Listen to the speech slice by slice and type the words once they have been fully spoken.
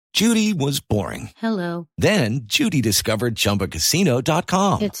Judy was boring. Hello. Then Judy discovered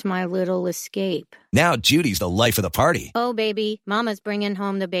ChumbaCasino.com. It's my little escape. Now Judy's the life of the party. Oh, baby, mama's bringing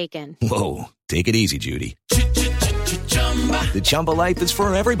home the bacon. Whoa, take it easy, Judy. The Chumba life is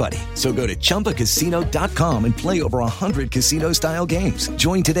for everybody. So go to ChumbaCasino.com and play over 100 casino-style games.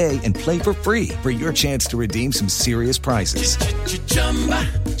 Join today and play for free for your chance to redeem some serious prizes.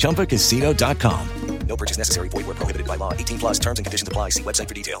 ChumbaCasino.com. No purchase necessary. Void where prohibited by law. 18 plus terms and conditions apply. See website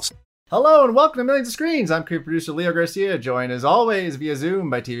for details. Hello and welcome to Millions of Screens. I'm creative producer Leo Garcia, joined as always via Zoom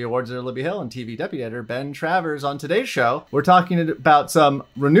by TV awards editor Libby Hill and TV deputy editor Ben Travers. On today's show, we're talking about some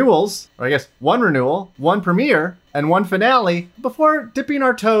renewals, or I guess one renewal, one premiere, and one finale before dipping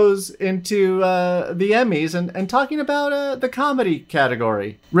our toes into the Emmys and talking about the comedy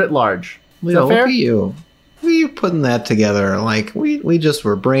category writ large. Leo, look at you. We putting that together. Like, we just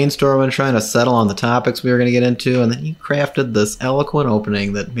were brainstorming, trying to settle on the topics we were going to get into, and then you crafted this eloquent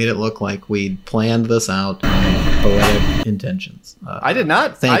opening that made it look like we'd planned this out with poetic intentions. I did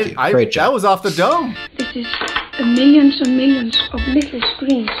not. Thank you. Great job. That was off the dome. This is millions and millions of little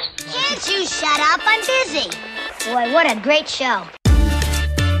screens. Can't you shut up? I'm busy. Boy, what a great show.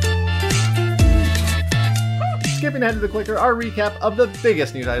 Skipping ahead to the clicker, our recap of the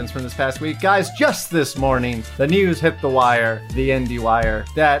biggest news items from this past week. Guys, just this morning, the news hit the wire, the indie wire,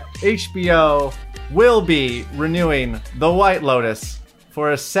 that HBO will be renewing The White Lotus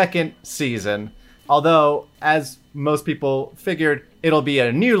for a second season. Although, as most people figured, it'll be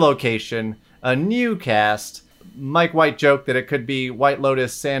a new location, a new cast. Mike White joked that it could be White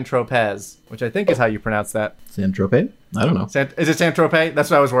Lotus Saint-Tropez, which I think is how you pronounce that. Saint-Tropez? I don't know. Is it Saint-Tropez?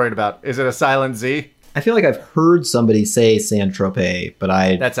 That's what I was worried about. Is it a silent Z? I feel like I've heard somebody say Saint-Tropez, but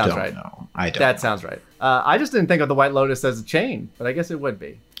that sounds don't right. know. I don't That know. sounds right. I just didn't think of the White Lotus as a chain, but I guess it would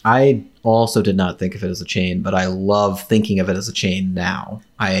be. I also did not think of it as a chain, but I love thinking of it as a chain now.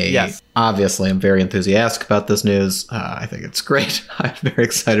 Yes. Obviously am very enthusiastic about this news. I think it's great. I'm very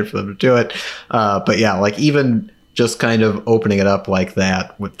excited for them to do it. But yeah, like even just kind of opening it up like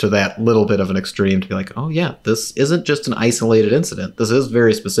that to that little bit of an extreme to be like, oh yeah, this isn't just an isolated incident. This is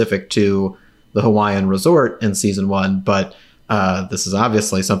very specific to the Hawaiian resort in season 1, but this is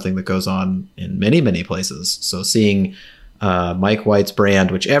obviously something that goes on in many, many places. So seeing Mike White's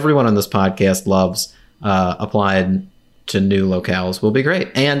brand, which everyone on this podcast loves, applied to new locales will be great.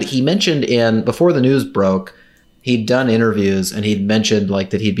 And he mentioned before the news broke, he'd done interviews and he'd mentioned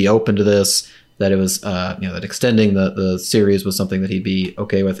like that he'd be open to this, that it was, that extending the series was something that he'd be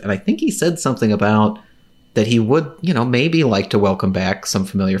okay with. And I think he said something about that he would, maybe like to welcome back some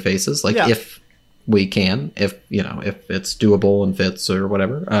familiar faces, like if we can, if it's doable and fits or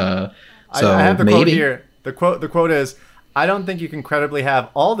whatever. So I have the maybe. quote here. The quote is, I don't think you can credibly have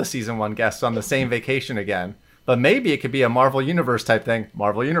all the season 1 guests on the same vacation again, but maybe it could be a Marvel Universe type thing,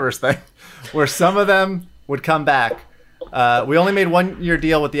 where some of them would come back. We only made 1-year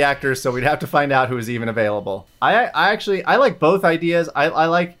deal with the actors, so we'd have to find out who is even available. I like both ideas.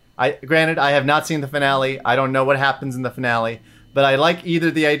 Granted, I have not seen the finale. I don't know what happens in the finale, but I like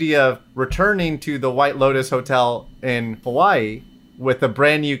either the idea of returning to the White Lotus Hotel in Hawaii with a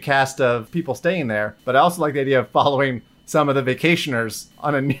brand new cast of people staying there, but I also like the idea of following some of the vacationers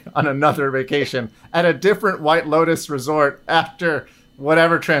on another vacation at a different White Lotus resort after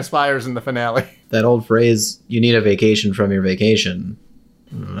whatever transpires in the finale. That old phrase, you need a vacation from your vacation,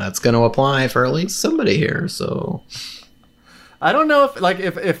 that's going to apply for at least somebody here, so... I don't know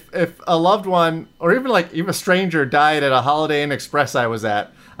if a loved one or even a stranger died at a Holiday Inn Express I was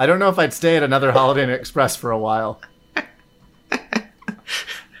at. I don't know if I'd stay at another Holiday Inn Express for a while.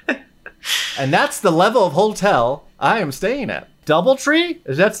 And that's the level of hotel I am staying at. Doubletree?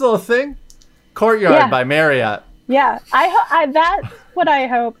 Is that still a thing? Courtyard by Marriott. Yeah, that's what I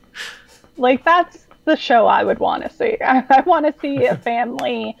hope. Like, that's the show I would want to see. I want to see a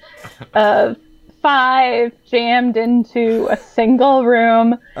family of 5 jammed into a single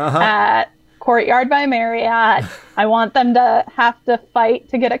room at Courtyard by Marriott. I want them to have to fight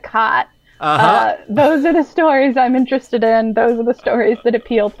to get a cot. Those are the stories I'm interested in. Those are the stories that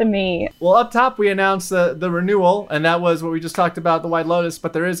appeal to me. Well, up top, we announced the renewal, and that was what we just talked about, The White Lotus,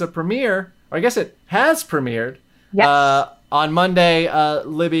 but there is a premiere, or I guess it has premiered. Yes. On Monday,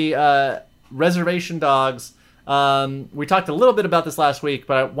 Libby, Reservation Dogs. We talked a little bit about this last week,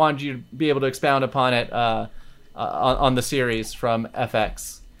 but I wanted you to be able to expound upon it on the series from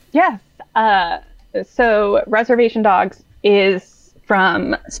FX. Yes. So Reservation Dogs is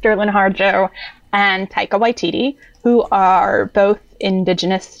from Sterling Harjo and Taika Waititi, who are both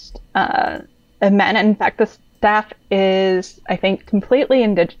Indigenous men. In fact, the staff is, I think, completely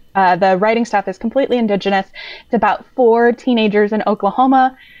the writing staff is completely Indigenous. It's about 4 teenagers in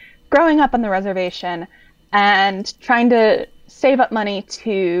Oklahoma growing up on the reservation and trying to save up money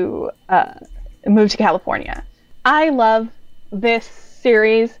to move to California. I love this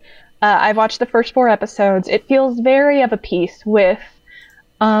series. I've watched the first 4 episodes. It feels very of a piece with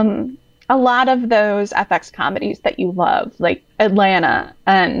a lot of those FX comedies that you love, like Atlanta,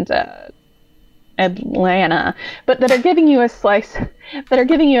 but that are giving you a slice, that are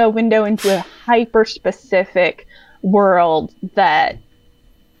giving you a window into a hyper-specific world that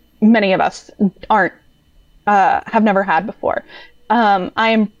many of us have never had before. I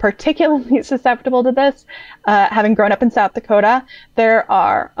am particularly susceptible to this. Having grown up in South Dakota, there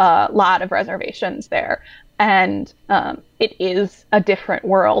are a lot of reservations there, and it is a different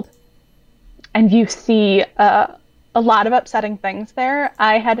world. And you see a lot of upsetting things there.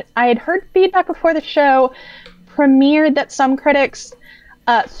 I had heard feedback before the show premiered that some critics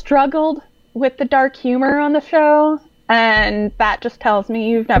struggled with the dark humor on the show, and that just tells me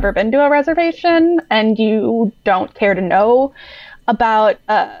you've never been to a reservation and you don't care to know about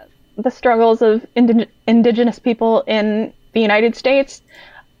the struggles of indigenous people in the United States.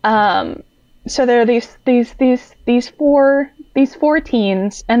 So there are these four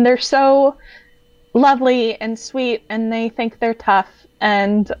teens, and they're so lovely and sweet, and they think they're tough.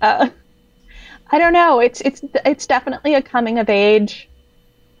 And I don't know. It's definitely a coming of age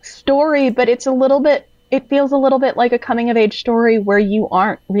story, but it feels a little bit like a coming of age story where you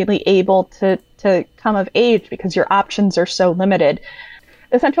aren't really able to come of age because your options are so limited.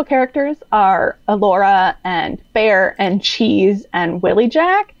 The central characters are Alora and Bear and Cheese and Willie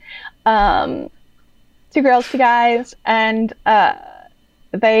Jack. 2 girls, 2 guys, and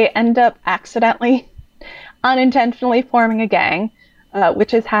they end up unintentionally forming a gang,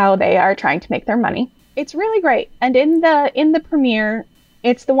 which is how they are trying to make their money. It's really great. And in the premiere,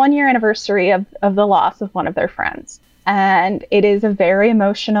 it's the 1-year anniversary of the loss of one of their friends. And it is a very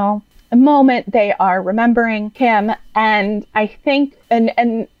emotional moment. They are remembering him. And I think,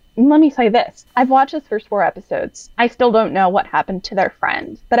 and let me say this, I've watched the first 4 episodes. I still don't know what happened to their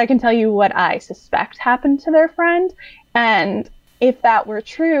friend, but I can tell you what I suspect happened to their friend. And if that were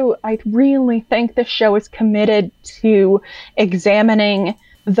true, I really think the show is committed to examining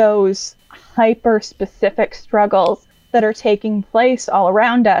those hyper-specific struggles that are taking place all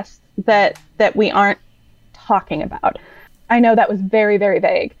around us that we aren't talking about. I know that was very, very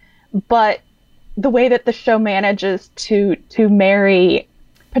vague, but the way that the show manages to marry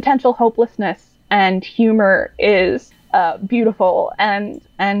potential hopelessness and humor is beautiful and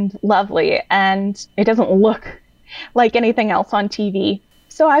lovely, and it doesn't look like anything else on TV.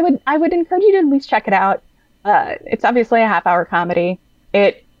 So I would encourage you to at least check it out. It's obviously a half-hour comedy.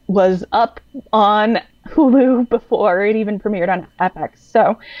 It was up on Hulu before it even premiered on FX.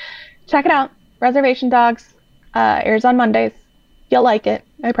 So check it out. Reservation Dogs airs on Mondays. You'll like it.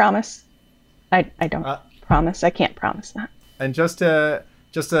 I promise. I don't promise. I can't promise that. And just to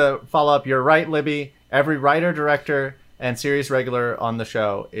follow up, you're right, Libby. Every writer, director, and series regular on the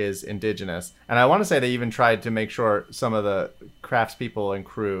show is Indigenous. And I want to say they even tried to make sure some of the craftspeople and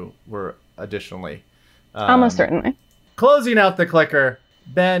crew were additionally. Almost certainly. Closing out the clicker,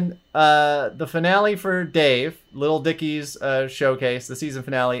 Ben, the finale for Dave, Little Dickie's showcase, the season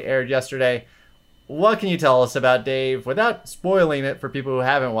finale aired yesterday. What can you tell us about Dave without spoiling it for people who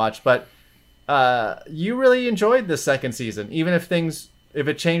haven't watched? But you really enjoyed this second season, even if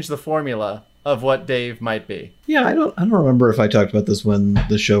it changed the formula of what Dave might be. Yeah, I don't remember if I talked about this when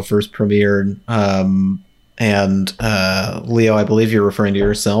the show first premiered. And Leo, I believe you're referring to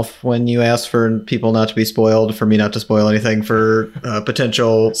yourself when you asked for people not to be spoiled, for me not to spoil anything for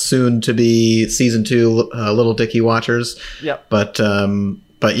potential soon-to-be Season 2 Little Dickie watchers. Yep. But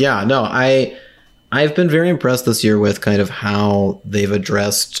yeah, no, I've been very impressed this year with kind of how they've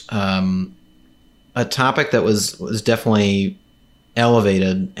addressed a topic that was definitely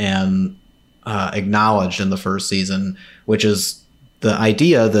elevated and acknowledged in the first season, which is the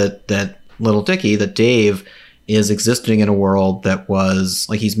idea that Little Dicky, that Dave is existing in a world that was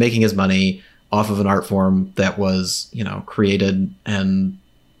like he's making his money off of an art form that was, created and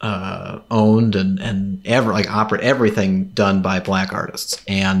owned and everything done by Black artists.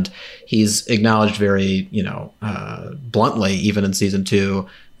 And he's acknowledged very, bluntly, even in season 2,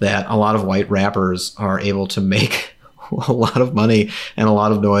 that a lot of white rappers are able to make a lot of money and a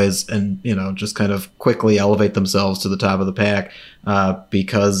lot of noise and, just kind of quickly elevate themselves to the top of the pack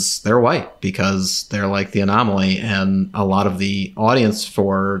because they're white, because they're like the anomaly. And a lot of the audience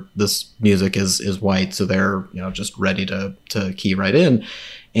for this music is white. So they're, just ready to key right in.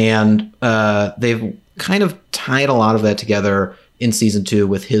 And they've kind of tied a lot of that together in season 2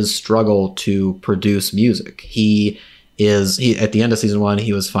 with his struggle to produce music. He is he at the end of season 1,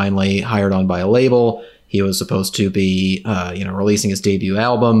 he was finally hired on by a label. He was supposed to be, releasing his debut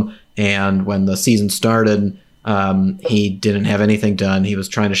album. And when the season started, he didn't have anything done. He was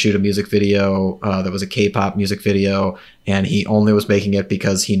trying to shoot a music video that was a K-pop music video, and he only was making it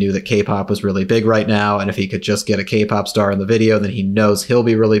because he knew that K-pop was really big right now, and if he could just get a K-pop star in the video, then he knows he'll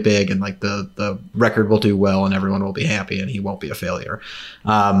be really big, and like the record will do well, and everyone will be happy, and he won't be a failure.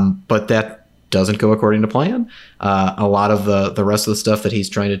 But that doesn't go according to plan. A lot of the rest of the stuff that he's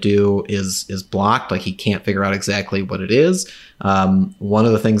trying to do is blocked. Like, he can't figure out exactly what it is. One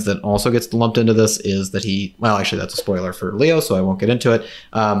of the things that also gets lumped into this is that actually that's a spoiler for Leo, so I won't get into it.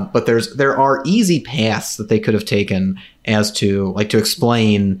 But there are easy paths that they could have taken as to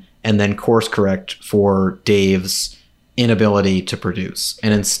explain and then course correct for Dave's inability to produce.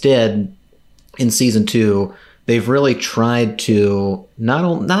 And instead, in season 2, they've really tried to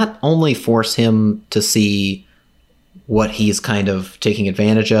not only force him to see what he's kind of taking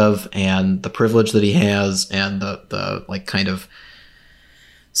advantage of and the privilege that he has and the like kind of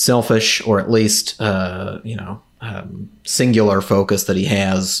selfish, or at least singular focus that he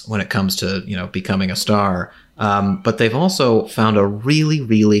has when it comes to becoming a star. But they've also found a really,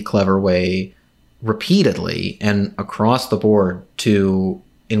 really clever way repeatedly and across the board to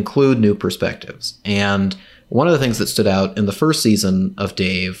include new perspectives. And one of the things that stood out in the first season of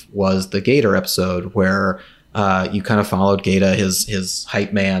Dave was the Gator episode, where you kind of followed Gator, his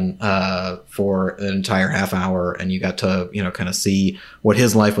hype man, for an entire half hour, and you got to kind of see what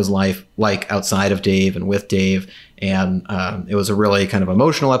his life was like outside of Dave and with Dave. And it was a really kind of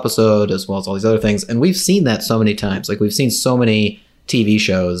emotional episode, as well as all these other things. And we've seen that so many times. Like, we've seen so many TV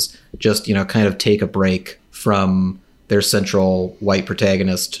shows just kind of take a break from their central white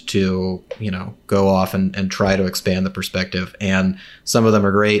protagonist to, go off and try to expand the perspective. And some of them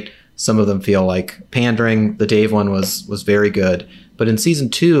are great. Some of them feel like pandering. The Dave one was very good. But in season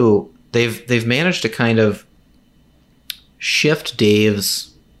 2, they've managed to kind of shift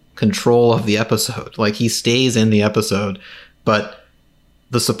Dave's control of the episode. Like, he stays in the episode, but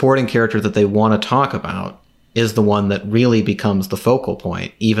the supporting character that they want to talk about is the one that really becomes the focal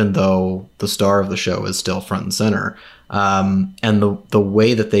point, even though the star of the show is still front and center. And the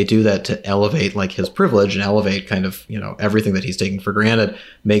way that they do that to elevate like his privilege and elevate kind of, everything that he's taking for granted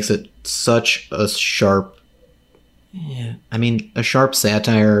makes it such a sharp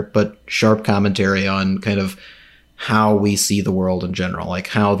satire, but sharp commentary on kind of how we see the world in general, like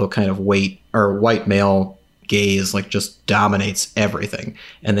how the kind of white male gaze like just dominates everything.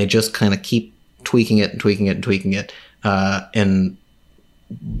 And they just kind of keep tweaking it and tweaking it and tweaking it in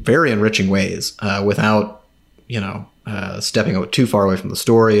very enriching ways without stepping too far away from the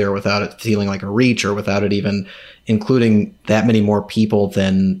story, or without it feeling like a reach, or without it even including that many more people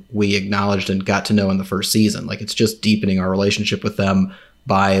than we acknowledged and got to know in the first season. Like, it's just deepening our relationship with them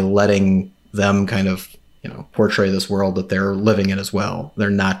by letting them kind of portray this world that they're living in as well. They're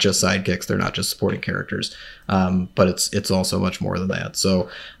not just sidekicks, they're not just supporting characters, but it's also much more than that. So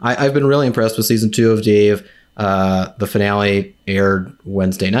I've been really impressed with season 2 of Dave. The finale aired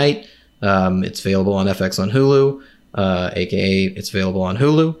Wednesday night. It's available on FX on Hulu, aka it's available on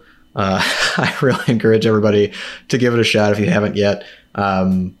Hulu. I really encourage everybody to give it a shot if you haven't yet.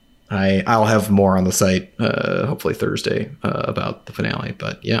 I'll have more on the site, hopefully Thursday, about the finale.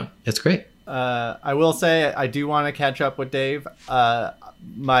 But yeah, it's great. I will say I do want to catch up with Dave. I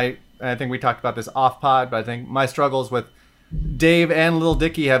think we talked about this off pod, but I think my struggles with Dave and Lil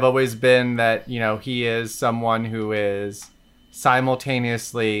Dicky have always been that, he is someone who is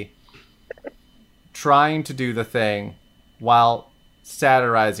simultaneously trying to do the thing while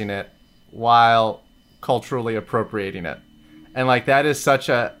satirizing it, while culturally appropriating it. And like, that is such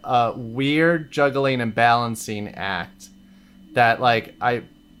a weird juggling and balancing act that like, I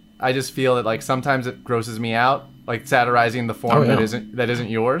just feel that like sometimes it grosses me out, like satirizing the form that isn't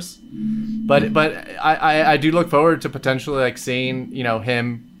yours. But I do look forward to potentially like seeing,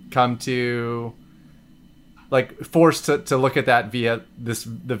 him come to like forced to look at that via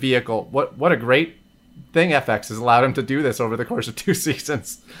the vehicle. What a great thing FX has allowed him to do this over the course of 2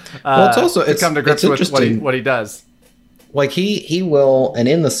 seasons. Well, it's come to grips with what he does. Like he will, and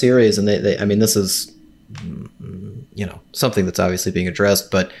in the series, and they I mean, this is something that's obviously being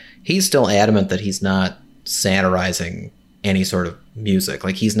addressed, but he's still adamant that he's not satirizing any sort of music.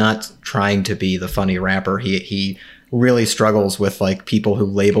 Like, he's not trying to be the funny rapper. He really struggles with like people who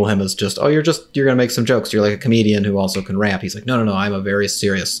label him as just, you're gonna make some jokes, you're like a comedian who also can rap. He's like, no, I'm a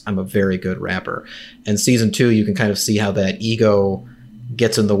very good rapper. And season 2, you can kind of see how that ego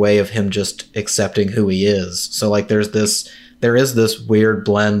gets in the way of him just accepting who he is. So like there is this weird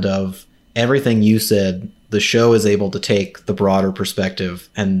blend of everything you said the show is able to take the broader perspective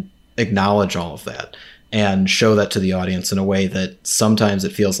and acknowledge all of that and show that to the audience in a way that sometimes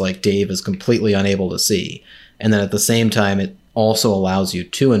it feels like Dave is completely unable to see. And then at the same time, it also allows you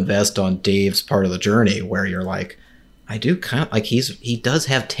to invest on Dave's part of the journey where you're like, I do kind of like he does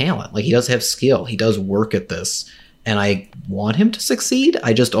have talent. Like he does have skill. He does work at this. And I want him to succeed.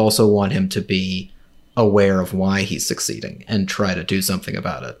 I just also want him to be aware of why he's succeeding and try to do something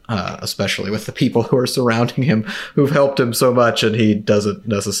about it, especially with the people who are surrounding him who've helped him so much and he doesn't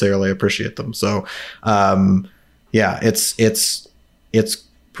necessarily appreciate them. So, yeah, it's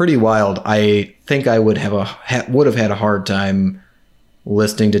pretty wild. I think I would have had a hard time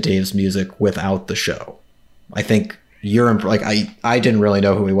listening to Dave's music without the show. I think I didn't really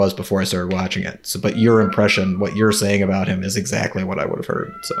know who he was before I started watching it. So, but your impression, what you're saying about him is exactly what I would have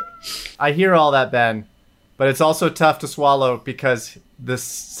heard. So I hear all that, Ben, but it's also tough to swallow because the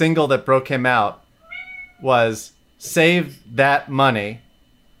single that broke him out was Save That Money,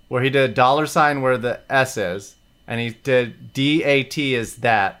 where he did $sign where the S is, and he did DAT is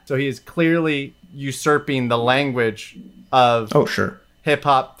that. So he is clearly usurping the language of hip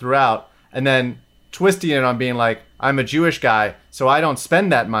hop throughout, and then twisting it on being like, I'm a Jewish guy, so I don't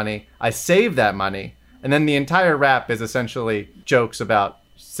spend that money. I save that money. And then the entire rap is essentially jokes about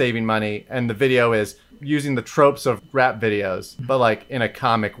saving money. And the video is using the tropes of rap videos, but like in a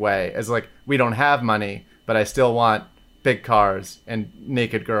comic way. As like, we don't have money, but I still want big cars and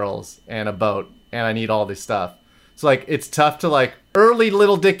naked girls and a boat. And I need all this stuff. So like, it's tough to like, early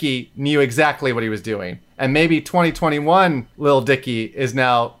Lil Dicky knew exactly what he was doing. And maybe 2021 Lil Dicky is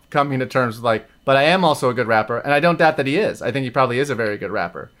now coming to terms with like, but I am also a good rapper, and I don't doubt that he is. I think he probably is a very good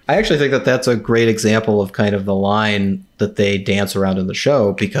rapper. I actually think that that's a great example of kind of the line that they dance around in the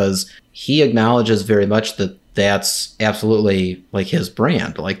show, because he acknowledges very much that that's absolutely like his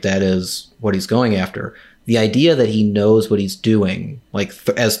brand. Like that is what he's going after. The idea that he knows what he's doing, like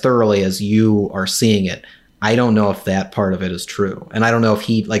as thoroughly as you are seeing it, I don't know if that part of it is true. And I don't know if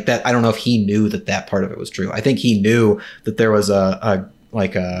he like that. I don't know if he knew that that part of it was true. I think he knew that there was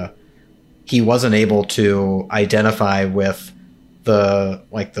he wasn't able to identify with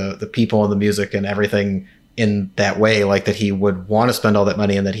the people and the music and everything in that way, like that he would want to spend all that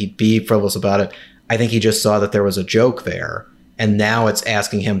money and that he'd be frivolous about it. I think he just saw that there was a joke there. And now it's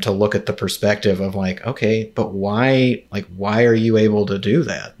asking him to look at the perspective of like, okay, but why are you able to do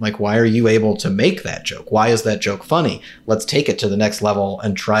that? Like, why are you able to make that joke? Why is that joke funny? Let's take it to the next level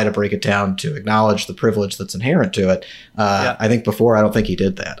and try to break it down to acknowledge the privilege that's inherent to it. I think before, I don't think he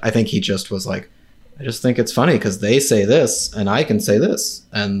did that. I think he just was like, I just think it's funny because they say this and I can say this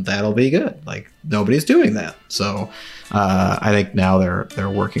and that'll be good. Like nobody's doing that. So I think now they're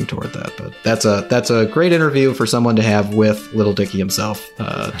working toward that. But that's a great interview for someone to have with Lil Dicky himself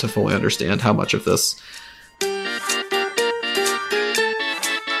to fully understand how much of this.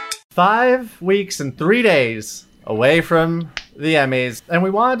 5 weeks and 3 days away from the Emmys, and we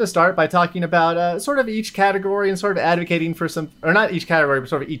wanted to start by talking about sort of each category and sort of advocating for some, or not each category, but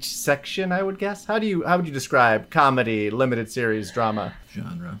sort of each section, I would guess. How would you describe comedy, limited series, drama?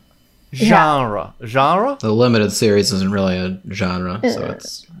 Genre. The limited series isn't really a genre, so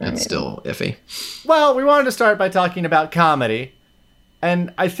it's still iffy. Well, we wanted to start by talking about comedy,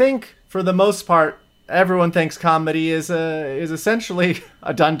 and I think for the most part, everyone thinks comedy is essentially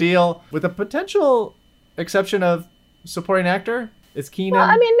a done deal, with a potential exception of supporting actor. Is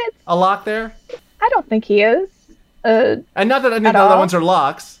Keenan it's a lock there? I don't think he is. And not that any of the other ones are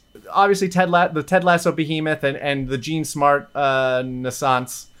locks. Obviously, the Ted Lasso behemoth and the Gene Smart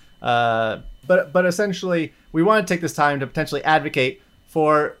naissance. But essentially, we want to take this time to potentially advocate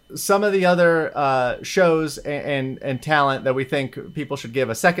for some of the other shows and talent that we think people should give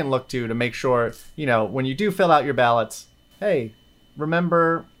a second look to make sure, when you do fill out your ballots, hey,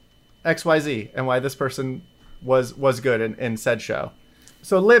 remember XYZ and why this person was good in said show.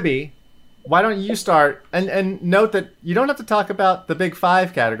 So Libby, why don't you start and note that you don't have to talk about the big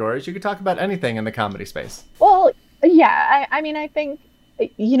 5 categories. You could talk about anything in the comedy space. Well, yeah, I think,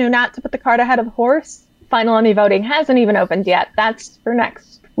 not to put the cart ahead of the horse, final Emmy voting hasn't even opened yet. That's for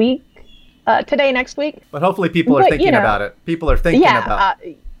next week, next week. But hopefully people are thinking about it. People are thinking about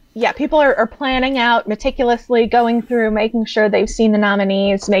it. People are planning out meticulously, going through, making sure they've seen the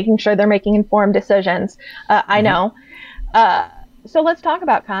nominees, making sure they're making informed decisions. I know. So let's talk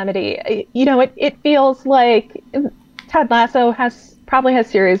about comedy. It feels like Ted Lasso probably has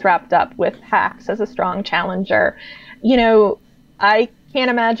series wrapped up with Hacks as a strong challenger. I can't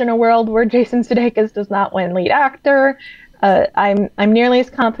imagine a world where Jason Sudeikis does not win lead actor. I'm nearly as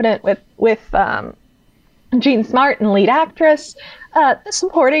confident with Jean Smart in lead actress. The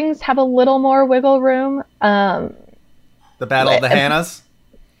supportings have a little more wiggle room. The Battle of the Hannahs.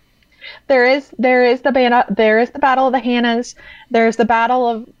 There is the Battle of the Hannahs. There's the battle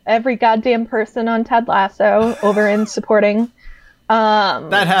of every goddamn person on Ted Lasso over in supporting.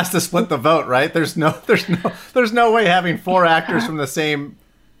 That has to split the vote, right? There's no way having 4 actors from the same.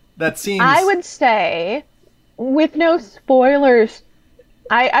 That seems. I would say, with no spoilers,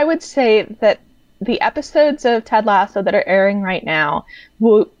 I would say that the episodes of Ted Lasso that are airing right now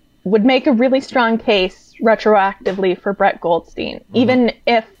would make a really strong case retroactively for Brett Goldstein, even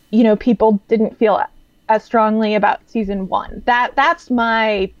if people didn't feel as strongly about season 1. That's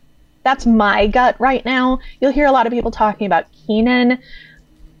my gut right now. You'll hear a lot of people talking about Kenan.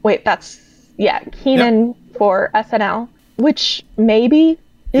 Kenan for SNL, which maybe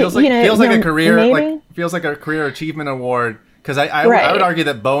feels like a career feels like a career achievement award. Because I would argue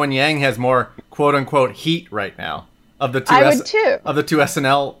that Bowen Yang has more quote unquote heat right now of the two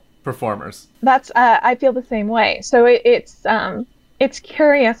SNL performers. That's I feel the same way. So it's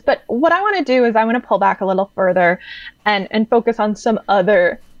curious, but what I want to do is I want to pull back a little further and focus on some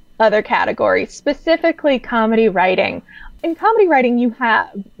other categories, specifically comedy writing. In comedy writing, you have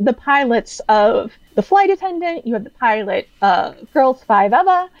the pilots of The Flight Attendant, you have the pilot of Girls 5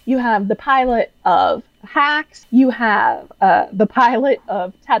 Eva, you have the pilot of Hacks, you have the pilot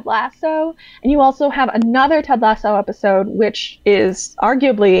of Ted Lasso, and you also have another Ted Lasso episode, which is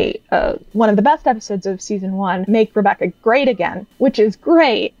arguably one of the best episodes of season 1, Make Rebecca Great Again, which is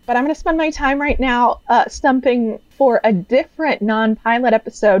great. But I'm going to spend my time right now stumping for a different non-pilot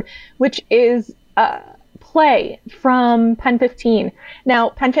episode, which is Play from Pen 15. Now,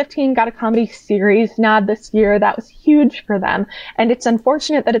 Pen 15 got a comedy series nod this year. That was huge for them, and it's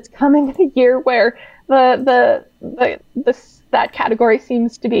unfortunate that it's coming in a year where that category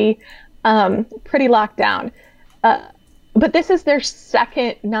seems to be pretty locked down. But this is their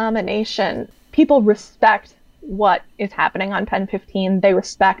second nomination. People respect what is happening on Pen 15. They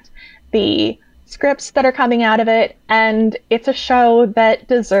respect the scripts that are coming out of it, and it's a show that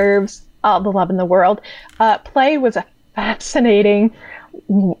deserves all the love in the world. Play was a fascinating,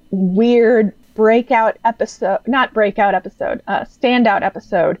 weird standout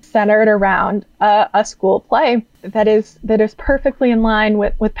episode centered around a school play that is perfectly in line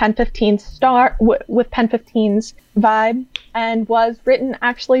with Pen 15's with Pen 15's vibe, and was written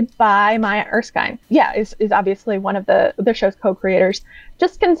actually by Maya Erskine. Yeah, is obviously one of the show's co-creators.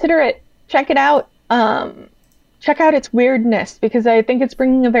 Just consider it. Check it out. Check out its weirdness, because I think it's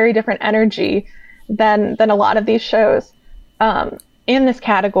bringing a very different energy than a lot of these shows in this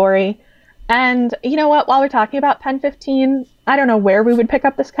category. And you know what? While we're talking about Pen 15, I don't know where we would pick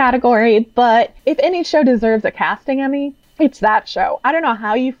up this category, but if any show deserves a casting Emmy, it's that show. I don't know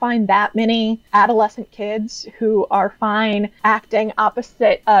how you find that many adolescent kids who are fine acting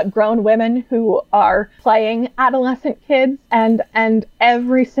opposite grown women who are playing adolescent kids, and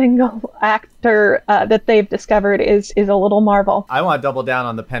every single actor that they've discovered is a little marvel. I want to double down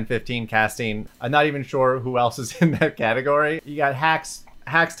on the Pen 15 casting. I'm not even sure who else is in that category. You got Hacks,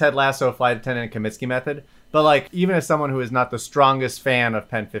 Ted Lasso, Flight Attendant, and Kominsky Method. But even as someone who is not the strongest fan of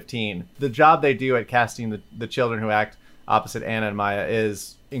Pen 15, the job they do at casting the children who act opposite Anna and Maya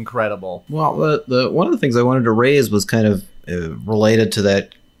is incredible. Well, the one of the things I wanted to raise was kind of related to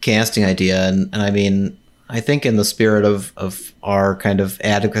that casting idea, and I mean, I think in the spirit of our kind of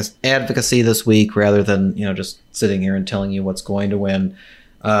advocacy this week, rather than just sitting here and telling you what's going to win,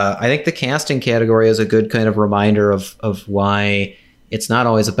 I think the casting category is a good kind of reminder of why it's not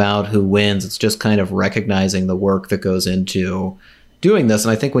always about who wins. It's just kind of recognizing the work that goes into doing this.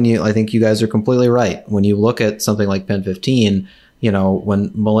 And I think you guys are completely right. When you look at something like Pen 15,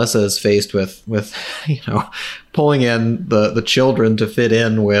 when Melissa is faced with pulling in the children to fit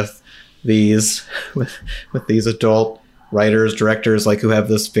in with these adult writers, directors, who have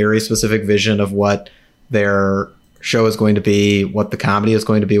this very specific vision of what their show is going to be, what the comedy is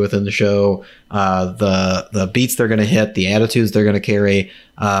going to be within the show, the beats they're going to hit, the attitudes they're going to carry.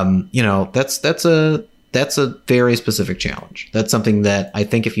 That's a very specific challenge. That's something that I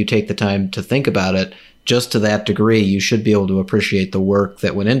think if you take the time to think about it, just to that degree, you should be able to appreciate the work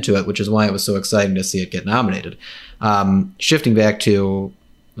that went into it, which is why it was so exciting to see it get nominated. Shifting back to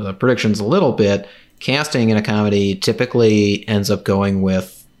the predictions a little bit, casting in a comedy typically ends up going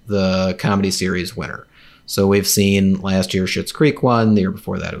with the comedy series winner. So we've seen last year Schitt's Creek won, the year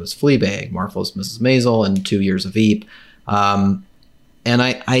before that it was Fleabag, Marvelous Mrs. Maisel, and 2 years of Veep. And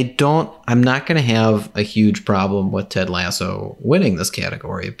I'm not going to have a huge problem with Ted Lasso winning this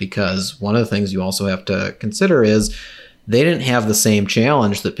category, because one of the things you also have to consider is they didn't have the same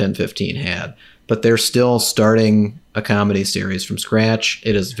challenge that Pen 15 had. but they're still starting a comedy series from scratch.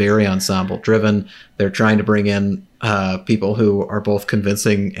 It is very ensemble driven. They're trying to bring in people who are both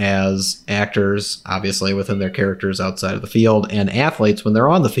convincing as actors, obviously within their characters outside of the field, and athletes when they're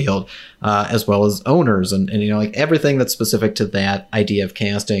on the field, as well as owners, and like everything that's specific to that idea of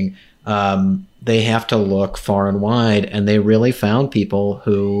casting. They have to look far and wide, and they really found people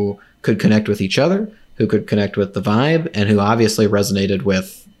who could connect with each other, who could connect with the vibe, and who obviously resonated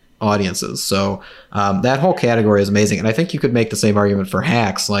with audiences. So that whole category is amazing. And I think you could make the same argument for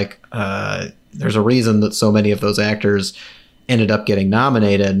Hacks. Like, there's a reason that so many of those actors ended up getting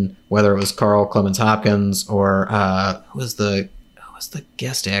nominated, whether it was Carl Clemens Hopkins or who was the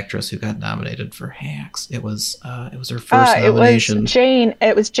guest actress who got nominated for Hacks. It was her first nomination.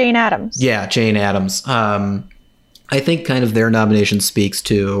 It was Jane Addams. Yeah, Jane Addams. I think kind of their nomination speaks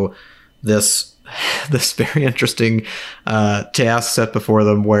to this very interesting task set before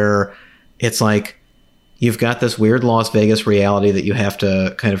them, where it's like you've got this weird Las Vegas reality that you have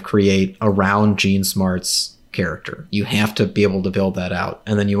to kind of create around Jean Smart's character. You have to be able to build that out.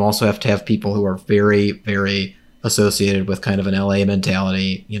 And then you also have to have people who are very, very associated with kind of an LA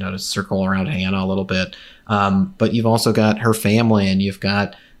mentality, to circle around Hannah a little bit. But you've also got her family, and you've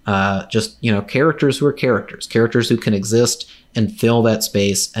got characters who are characters who can exist and fill that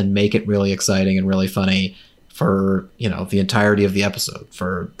space and make it really exciting and really funny for, the entirety of the episode,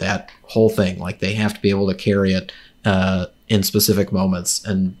 for that whole thing. Like, they have to be able to carry it in specific moments.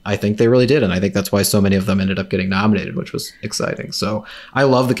 And I think they really did. And I think that's why so many of them ended up getting nominated, which was exciting. So I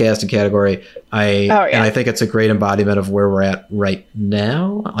love the casting category. And I think it's a great embodiment of where we're at right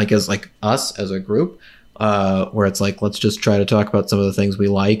now, as us as a group, where it's like, let's just try to talk about some of the things we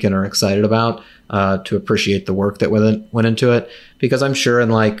like and are excited about, to appreciate the work that went into it. Because I'm sure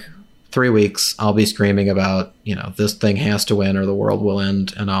in 3 weeks, I'll be screaming about, this thing has to win or the world will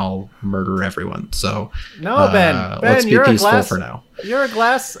end, and I'll murder everyone. So no, Ben, let's be peaceful for now. You're a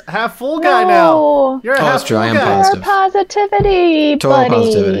glass half full guy now. You're a half full guy. Positive. Positivity, Total buddy.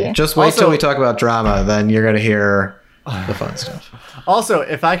 positivity. Just wait till we talk about drama, then you're going to hear the fun stuff. Also,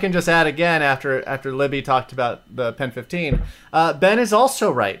 if I can just add again, after Libby talked about the Pen 15, Ben is also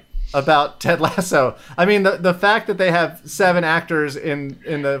right about Ted Lasso. I mean, the fact that they have 7 actors in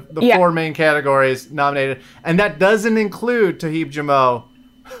the 4 main categories nominated, and that doesn't include Tahib Jamoh,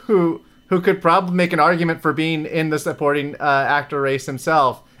 who could probably make an argument for being in the supporting actor race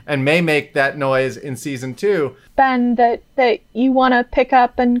himself, and may make that noise in season 2. Ben, that you want to pick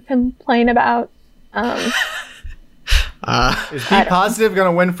up and complain about. Is Be Positive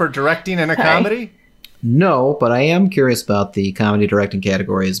going to win for directing in a comedy? No, but I am curious about the comedy directing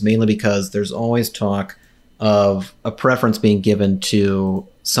categories, mainly because there's always talk of a preference being given to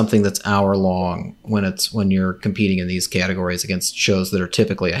something that's hour long when you're competing in these categories against shows that are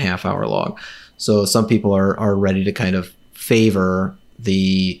typically a half hour long. So some people are ready to kind of favor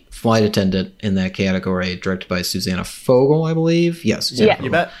the Flight Attendant in that category, directed by Susanna Fogel, I believe. Yes, Susanna Fogel.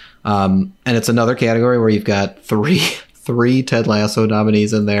 You bet. And it's another category where you've got three Ted Lasso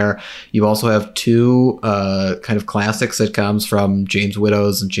nominees in there. You also have 2 kind of classic sitcoms from James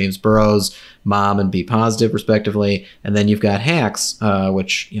Widows and James Burrows, Mom and Be Positive, respectively. And then you've got Hacks,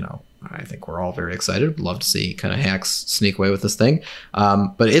 which, I think we're all very excited. Love to see kind of Hacks sneak away with this thing.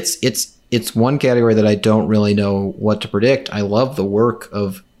 But it's one category that I don't really know what to predict. I love the work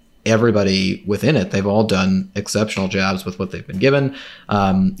of everybody within it. They've all done exceptional jobs with what they've been given.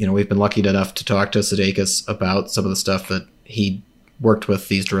 We've been lucky enough to talk to Sudeikis about some of the stuff that he worked with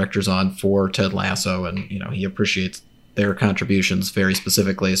these directors on for Ted Lasso, and he appreciates their contributions very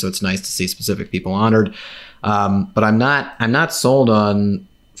specifically. So it's nice to see specific people honored. But I'm not sold on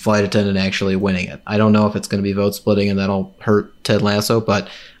Flight Attendant actually winning it. I don't know if it's going to be vote splitting and that'll hurt Ted Lasso, but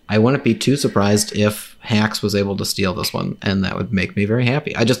I wouldn't be too surprised if Hacks was able to steal this one, and that would make me very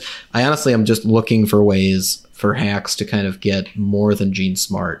happy. I honestly am just looking for ways for Hacks to kind of get more than Jean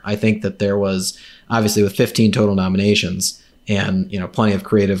Smart. I think that there was, obviously with 15 total nominations and, plenty of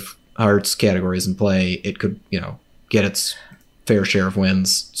creative arts categories in play, it could, get its fair share of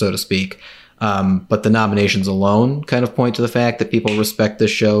wins, so to speak. But the nominations alone kind of point to the fact that people respect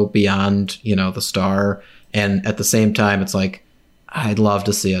this show beyond, the star. And at the same time, it's like, I'd love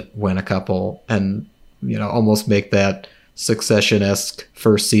to see it win a couple and, almost make that Succession-esque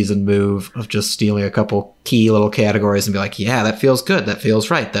first season move of just stealing a couple key little categories and be like, yeah, that feels good. That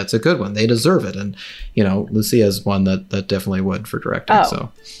feels right. That's a good one. They deserve it. And, Lucia's one that definitely would for directing. Oh.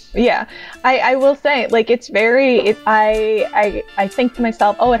 So, yeah, I will say, it's very, I think to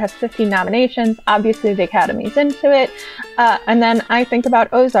myself, it has 15 nominations. Obviously the Academy's into it. And then I think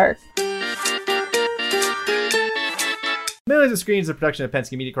about Ozark. Millions of Screens is a production of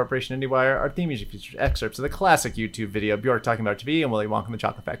Penske Media Corporation IndieWire. Our theme music features excerpts of the classic YouTube video Bjork Talking About TV and Willy Wonka and the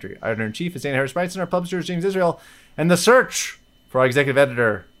Chocolate Factory. Our editor-in-chief is Dana Harris-Bryson, our publisher is James Israel, and the search for our executive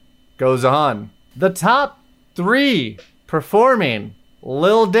editor goes on. The top 3 performing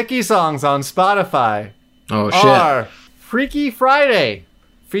Lil Dicky songs on Spotify are Freaky Friday,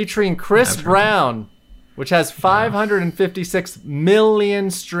 featuring Chris Brown, which has 556 million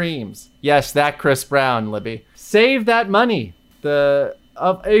streams. Yes, that Chris Brown, Libby. Save That Money. The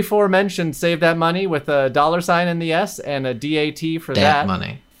aforementioned Save That Money with a $ in the S and a DAT for that.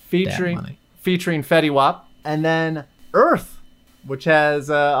 Money. Featuring Fetty Wap. And then Earth, which has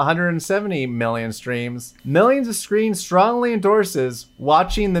 170 million streams. Millions of Screens strongly endorses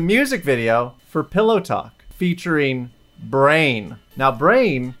watching the music video for Pillow Talk, featuring Brain. Now,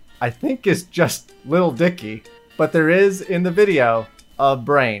 Brain, I think, is just Lil Dicky, but there is in the video a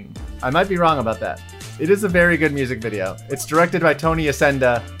Brain. I might be wrong about that. It is a very good music video. It's directed by Tony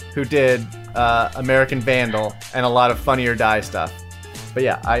Ascenda, who did American Vandal and a lot of Funny or Die stuff. But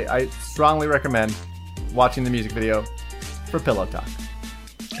yeah, I strongly recommend watching the music video for Pillow Talk.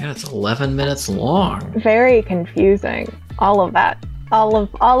 Yeah, it's 11 minutes long. Very confusing. All of that. All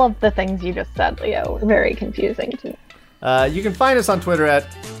of the things you just said, Leo, were very confusing to me. You can find us on Twitter at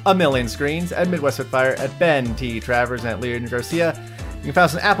A Million Screens, at Midwest Spitfire, at Ben T. Travers, and at Leon Garcia. You can find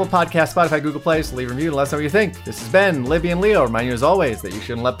us on Apple Podcasts, Spotify, Google Play, so leave a review and let us know what you think. This has been Libby and Leo, reminding you as always that you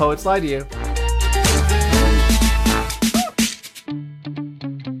shouldn't let poets lie to you.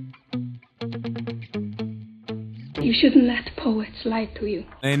 You shouldn't let poets lie to you.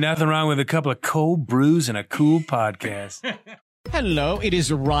 Ain't nothing wrong with a couple of cold brews and a cool podcast. Hello, it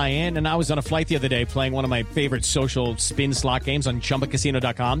is Ryan, and I was on a flight the other day playing one of my favorite social spin slot games on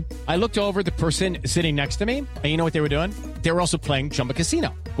ChumbaCasino.com. I looked over at the person sitting next to me, and you know what they were doing? They were also playing Chumba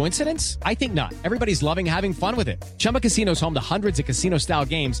Casino. Coincidence? I think not. Everybody's loving having fun with it. Chumba Casino is home to hundreds of casino-style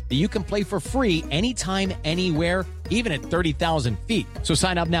games that you can play for free anytime, anywhere, even at 30,000 feet. So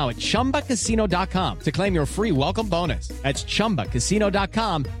sign up now at ChumbaCasino.com to claim your free welcome bonus. That's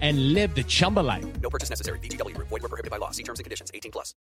ChumbaCasino.com and live the Chumba life. No purchase necessary. VGW. Void where prohibited by law. See terms and conditions. 18+.